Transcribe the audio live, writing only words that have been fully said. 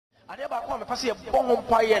ade ba ko me pase e bon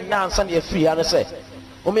mpaye na ansa na free ane say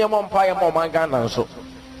o me mo mpaye mo man Ghana nso.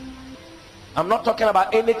 I'm not talking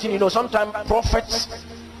about anything, you know. Sometimes prophets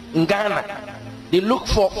in Ghana, they look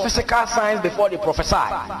for physical signs before they prophesy.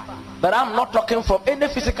 But I'm not talking for any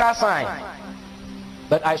physical sign.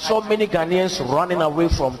 But I saw many Ghanaians running away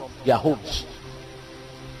from their homes.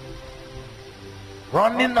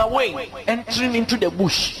 Running away, entering into the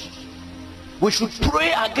bush. We should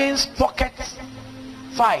pray against pocket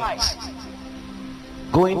fights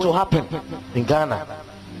going to happen in Ghana.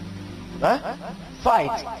 Huh?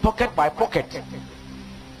 Fight pocket by pocket.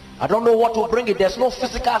 I don't know what will bring it. There's no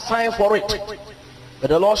physical sign for it. But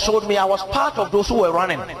the Lord showed me I was part of those who were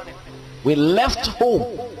running. We left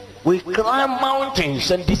home. We climbed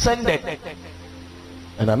mountains and descended.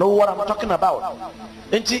 And I know what I'm talking about.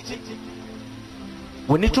 We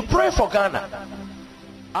need to pray for Ghana.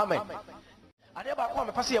 Amen.